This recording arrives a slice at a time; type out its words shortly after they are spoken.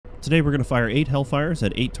Today we're going to fire 8 Hellfires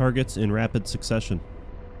at 8 targets in rapid succession.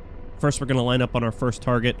 First we're going to line up on our first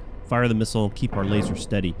target, fire the missile, and keep our laser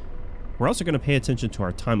steady. We're also going to pay attention to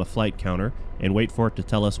our time of flight counter and wait for it to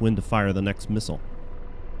tell us when to fire the next missile.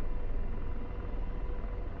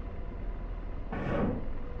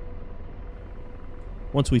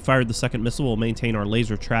 Once we fired the second missile, we'll maintain our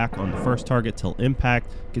laser track on the first target till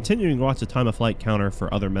impact, continuing to watch the time of flight counter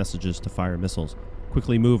for other messages to fire missiles.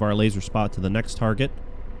 Quickly move our laser spot to the next target,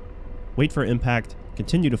 wait for impact,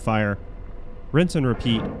 continue to fire, rinse and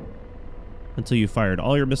repeat until you've fired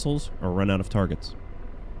all your missiles or run out of targets.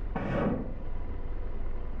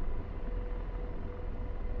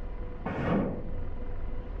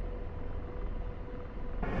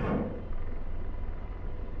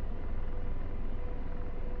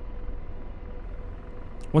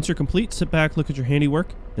 Once you're complete, sit back, look at your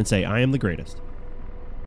handiwork, and say, "I am the greatest."